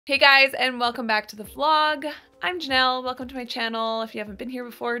Hey guys, and welcome back to the vlog. I'm Janelle. Welcome to my channel. If you haven't been here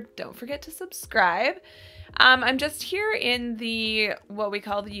before, don't forget to subscribe. I'm just here in what we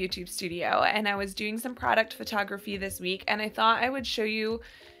call the YouTube studio, and I was doing some product photography this week, and I thought I would show you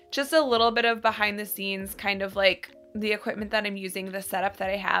just a little bit of behind the scenes, kind of like the equipment that I'm using, the setup that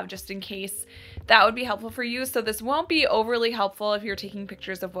I have, just in case that would be helpful for you. So this won't be overly helpful if you're taking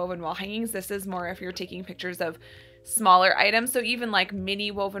pictures of woven wall hangings. This is more if you're taking pictures of smaller items, so even like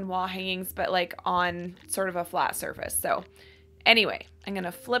mini woven wall hangings, but like on sort of a flat surface. So anyway, I'm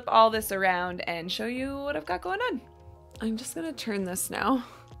gonna flip all this around and show you what I've got going on. I'm just gonna turn this now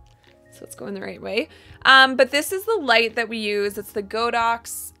so it's going the right way. But this is the light that we use. It's the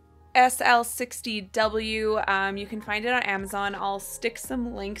Godox SL60W. You can find it on Amazon. I'll stick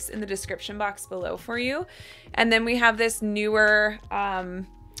some links in the description box below for you. And then we have this newer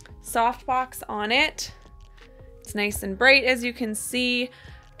softbox on it. It's nice and bright, as you can see.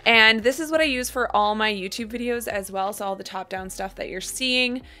 And this is what I use for all my YouTube videos as well. So all the top-down stuff that you're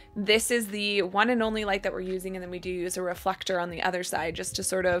seeing. This is the one and only light that we're using. And then we do use a reflector on the other side just to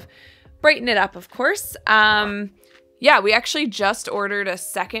sort of brighten it up, of course. Yeah, we actually just ordered a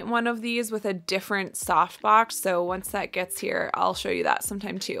second one of these with a different softbox. So once that gets here, I'll show you that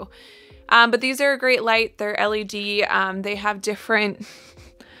sometime too. But these are a great light. They're LED. They have different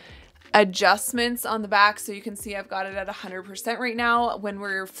adjustments on the back, so you can see I've got it at 100% right now. When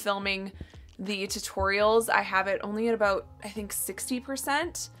we're filming the tutorials, I have it only at about, I think,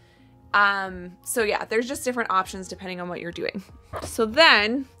 60%. So yeah, there's just different options depending on what you're doing. So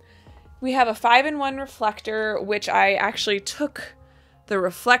then we have a 5-in-1 reflector, which I actually took the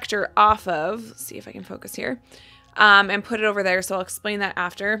reflector off of. Let's see if I can focus here. And put it over there, so I'll explain that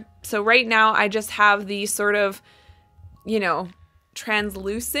after. So right now I just have the sort of, you know,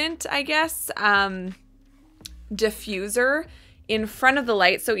 translucent, I guess, diffuser in front of the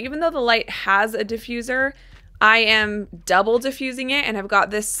light. So even though the light has a diffuser, I am double diffusing it, and I've got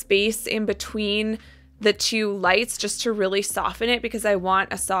this space in between the two lights just to really soften it, because I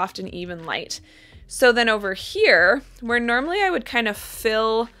want a soft and even light. So then over here, where normally I would kind of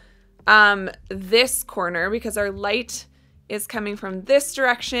fill this corner, because our light is coming from this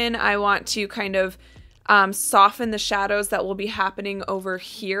direction, I want to kind of soften the shadows that will be happening over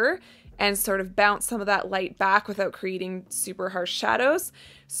here and sort of bounce some of that light back without creating super harsh shadows.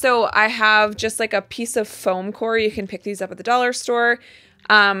 So I have just like a piece of foam core. You can pick these up at the dollar store.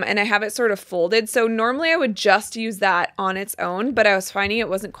 And I have it sort of folded. So normally I would just use that on its own, but I was finding it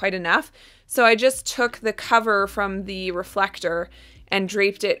wasn't quite enough. So I just took the cover from the reflector and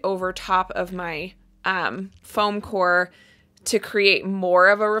draped it over top of my foam core to create more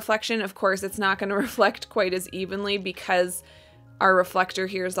of a reflection. Of course, it's not going to reflect quite as evenly because our reflector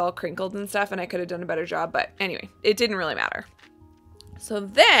here is all crinkled and stuff, and I could have done a better job, but anyway, it didn't really matter. So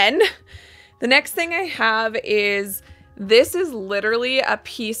then the next thing I have is, this is literally a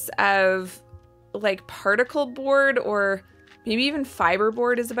piece of like particle board, or maybe even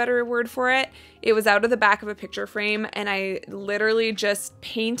fiberboard is a better word for it. It was out of the back of a picture frame, and I literally just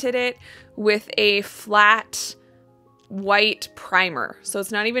painted it with a flat white primer. So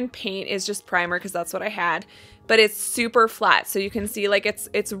it's not even paint, it's just primer, because that's what I had, but it's super flat. So you can see like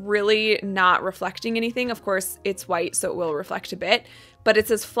it's really not reflecting anything. Of course it's white, so it will reflect a bit, but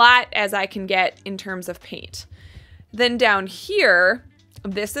it's as flat as I can get in terms of paint. Then down here,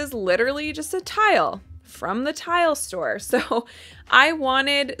 this is literally just a tile from the tile store. So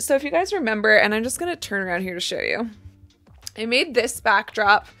so if you guys remember, and I'm just gonna turn around here to show you, I made this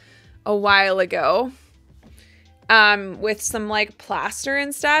backdrop a while ago with some like plaster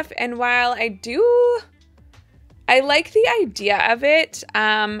and stuff. And while I like the idea of it,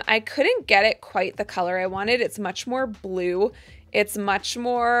 I couldn't get it quite the color I wanted. It's much more blue. It's much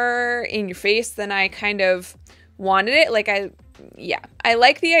more in your face than I kind of wanted it. Like I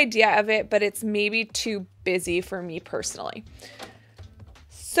like the idea of it, but it's maybe too busy for me personally.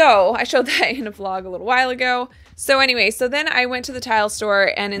 So I showed that in a vlog a little while ago. So anyway, so then I went to the tile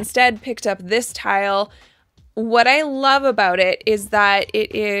store and instead picked up this tile. What I love about it is that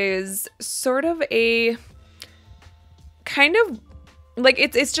it is sort of a kind of like,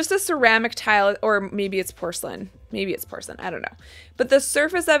 it's just a ceramic tile, or maybe it's porcelain. Maybe it's porcelain, I don't know. But the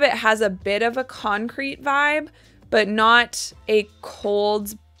surface of it has a bit of a concrete vibe, but not a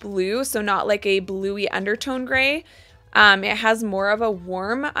cold blue, so not like a bluey undertone gray. It has more of a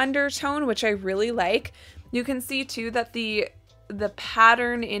warm undertone, which I really like. You can see too that the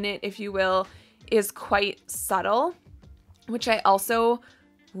pattern in it, if you will, is quite subtle, which I also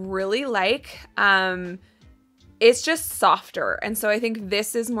really like. It's just softer, and so I think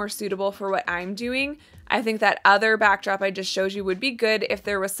this is more suitable for what I'm doing. I think that other backdrop I just showed you would be good if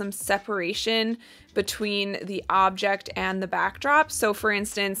there was some separation between the object and the backdrop. So for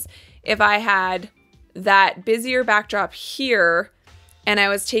instance, if I had that busier backdrop here and I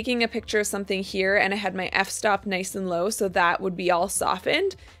was taking a picture of something here and I had my f-stop nice and low, so that would be all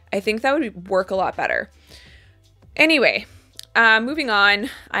softened, I think that would work a lot better. Anyway, moving on,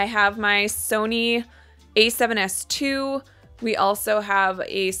 I have my Sony a7S II. We also have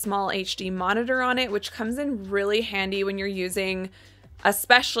a small HD monitor on it, which comes in really handy when you're using,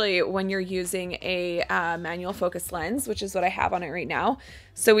 especially when you're using a manual focus lens, which is what I have on it right now.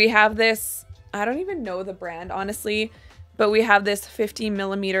 So we have this, I don't even know the brand, honestly, but we have this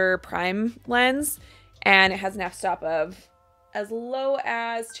 50mm prime lens, and it has an f-stop of as low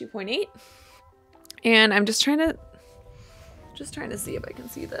as 2.8. And I'm just trying to see if I can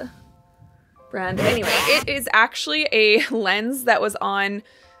see the brand. Anyway, it is actually a lens that was on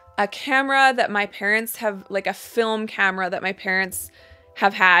a camera that my parents have, like a film camera that my parents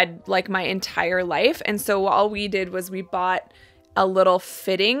have had like my entire life. And so all we did was we bought a little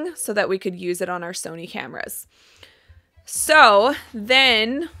fitting so that we could use it on our Sony cameras. So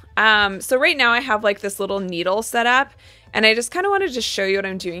then, so right now I have like this little needle set up, and I just kind of wanted to show you what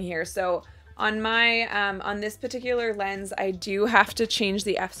I'm doing here. So on my, on this particular lens, I do have to change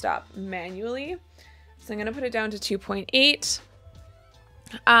the f-stop manually. So I'm going to put it down to 2.8.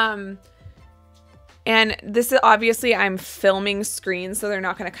 And this is obviously, I'm filming screens, so they're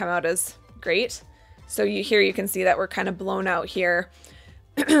not going to come out as great. So you can see that we're kind of blown out here.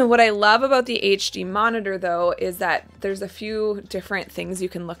 What I love about the HD monitor though, is that there's a few different things you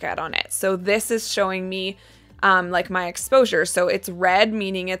can look at on it. So this is showing me like my exposure. So it's red,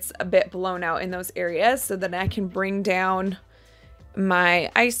 meaning it's a bit blown out in those areas. So then I can bring down my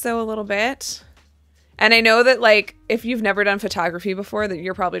ISO a little bit. And I know that like, if you've never done photography before, that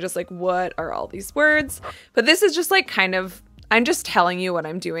you're probably just like, what are all these words? But this is just like kind of, I'm just telling you what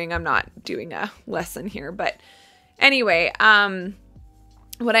I'm doing. I'm not doing a lesson here. But anyway,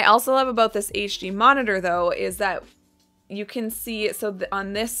 what I also love about this HD monitor though, is that you can see, so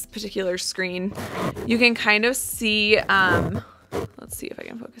on this particular screen, you can kind of see, let's see if I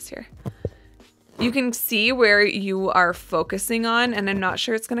can focus here. You can see where you are focusing on, and I'm not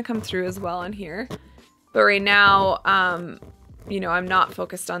sure it's going to come through as well on here. But right now, you know, I'm not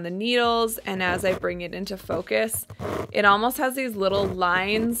focused on the needles, and as I bring it into focus, it almost has these little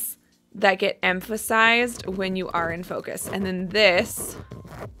lines that get emphasized when you are in focus. And then this,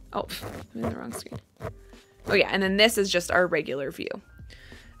 oh, I'm in the wrong screen. Oh yeah, and then this is just our regular view.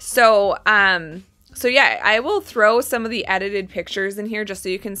 So, so yeah, I will throw some of the edited pictures in here just so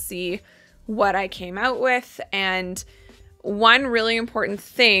you can see what I came out with. And one really important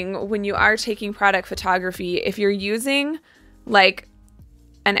thing when you are taking product photography, if you're using like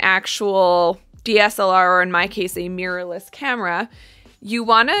an actual DSLR, or in my case, a mirrorless camera, you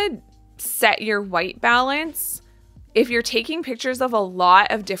want to set your white balance. If you're taking pictures of a lot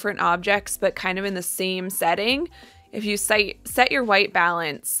of different objects, but kind of in the same setting, if you set your white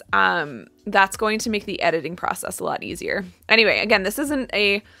balance, that's going to make the editing process a lot easier. Anyway, again, this isn't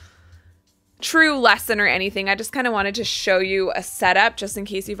a true lesson or anything. I just kind of wanted to show you a setup just in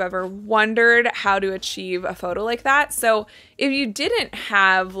case you've ever wondered how to achieve a photo like that. So if you didn't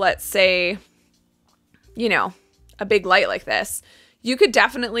have, let's say, you know, a big light like this, you could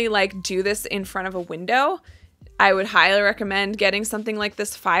definitely like do this in front of a window. I would highly recommend getting something like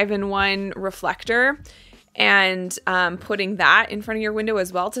this 5-in-1 reflector and putting that in front of your window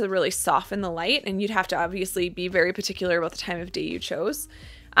as well to really soften the light. And you'd have to obviously be very particular about the time of day you chose.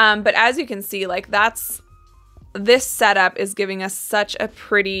 But as you can see, like this setup is giving us such a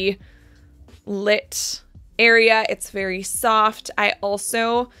pretty lit area. It's very soft. I'm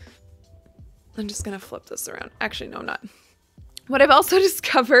just going to flip this around. Actually, no, I'm not. What I've also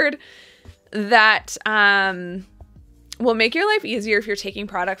discovered that will make your life easier if you're taking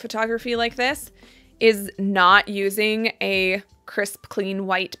product photography like this is not using a crisp, clean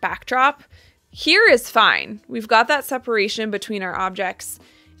white backdrop. Here is fine. We've got that separation between our objects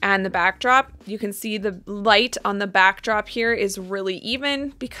and the backdrop. You can see the light on the backdrop here is really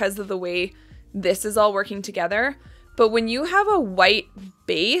even because of the way this is all working together. But when you have a white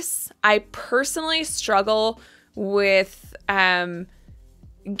base, I personally struggle with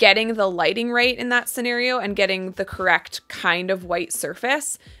getting the lighting right in that scenario and getting the correct kind of white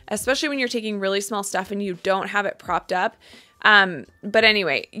surface, especially when you're taking really small stuff and you don't have it propped up. But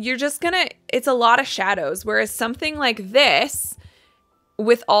anyway, it's a lot of shadows, whereas something like this,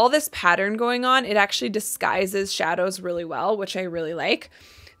 with all this pattern going on, it actually disguises shadows really well, which I really like.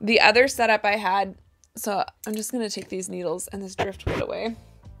 The other setup I had, so I'm just going to take these needles and this driftwood away.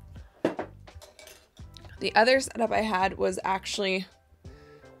 The other setup I had was actually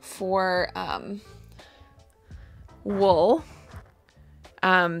for wool.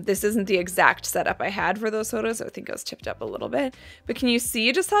 This isn't the exact setup I had for those photos. I think I was tipped up a little bit, but can you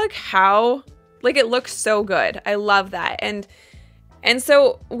see just how it looks so good? I love that. And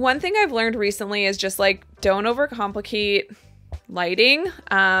so one thing I've learned recently is just like, don't overcomplicate lighting.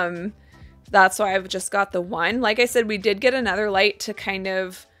 That's why I've just got the one. Like I said, we did get another light to kind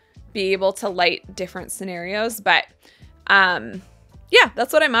of be able to light different scenarios, but yeah,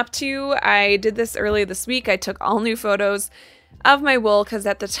 that's what I'm up to. I did this earlier this week. I took all new photos of my wool because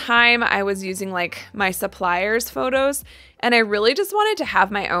at the time I was using like my supplier's photos, and I really just wanted to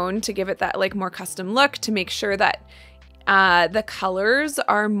have my own to give it that like more custom look, to make sure that the colors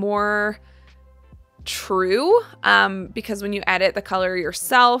are more true, because when you edit the color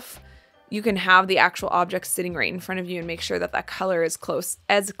yourself, you can have the actual object sitting right in front of you and make sure that that color is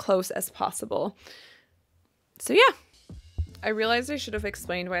as close as possible. So yeah, I realized I should have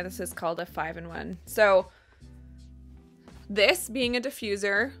explained why this is called a 5-in-1. So this being a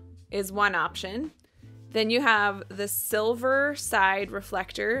diffuser is one option. Then you have the silver side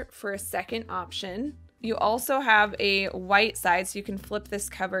reflector for a second option. You also have a white side, so you can flip this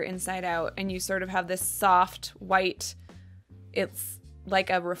cover inside out and you sort of have this soft white. It's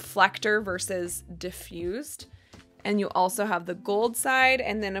like a reflector versus diffused. And you also have the gold side,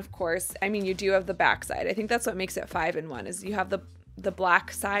 and then of course, I mean, you do have the back side. I think that's what makes it 5-in-1, is you have the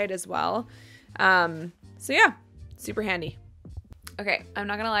black side as well. So yeah, super handy. Okay, I'm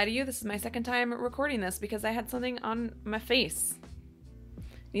not gonna lie to you, this is my second time recording this because I had something on my face.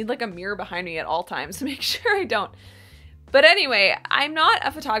 Need like a mirror behind me at all times to make sure I don't. But anyway, I'm not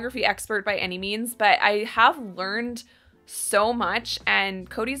a photography expert by any means, but I have learned so much, and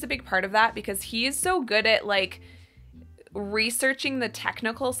Cody's a big part of that because he is so good at like researching the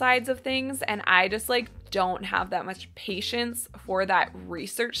technical sides of things, and I just like don't have that much patience for that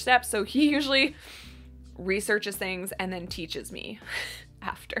research step. So he usually researches things and then teaches me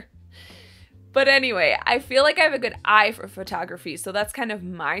after. But anyway, I feel like I have a good eye for photography, so that's kind of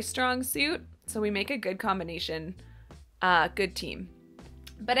my strong suit. So we make a good combination, good team.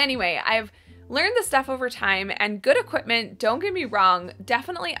 But anyway, I've learned the stuff over time, and good equipment, don't get me wrong,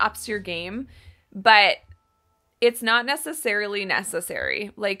 definitely ups your game, but it's not necessarily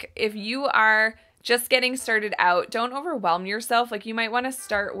necessary. Like if you are just getting started out, don't overwhelm yourself. Like you might want to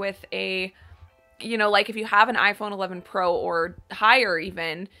start with a, you know, like if you have an iPhone 11 Pro or higher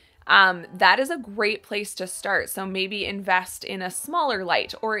even, that is a great place to start. So maybe invest in a smaller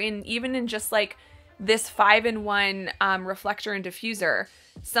light, or even in just like this 5-in-1 reflector and diffuser,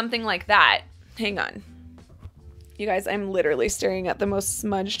 something like that. Hang on. You guys, I'm literally staring at the most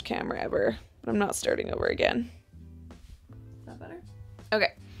smudged camera ever, but I'm not starting over again. Is that better?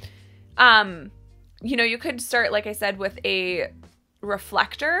 Okay. You know, you could start, like I said, with a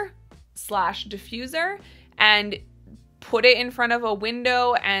reflector / diffuser and put it in front of a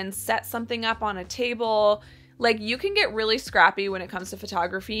window and set something up on a table. Like you can get really scrappy when it comes to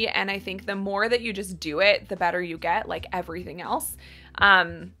photography, and I think the more that you just do it, the better you get, like everything else.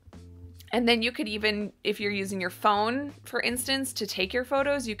 And then you could even, if you're using your phone, for instance, to take your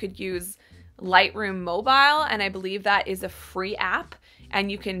photos, you could use Lightroom Mobile, and I believe that is a free app, and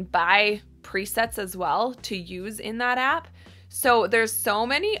you can buy presets as well to use in that app. So there's so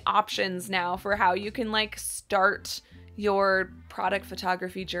many options now for how you can like start your product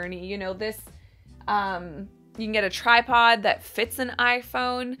photography journey. You know, this, you can get a tripod that fits an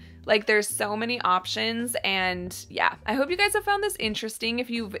iPhone. Like there's so many options, and yeah, I hope you guys have found this interesting. If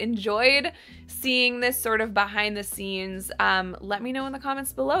you've enjoyed seeing this sort of behind the scenes, let me know in the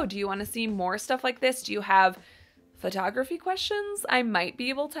comments below. Do you want to see more stuff like this? Do you have photography questions I might be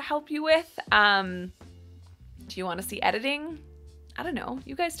able to help you with? Do you want to see editing? I don't know.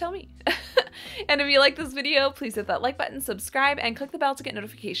 You guys tell me. And if you like this video, please hit that like button, subscribe, and click the bell to get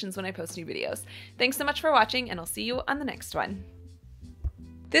notifications when I post new videos. Thanks so much for watching, and I'll see you on the next one.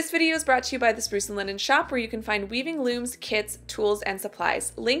 This video is brought to you by the Spruce & Linen Shop, where you can find weaving looms, kits, tools, and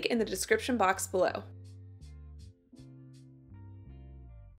supplies. Link in the description box below.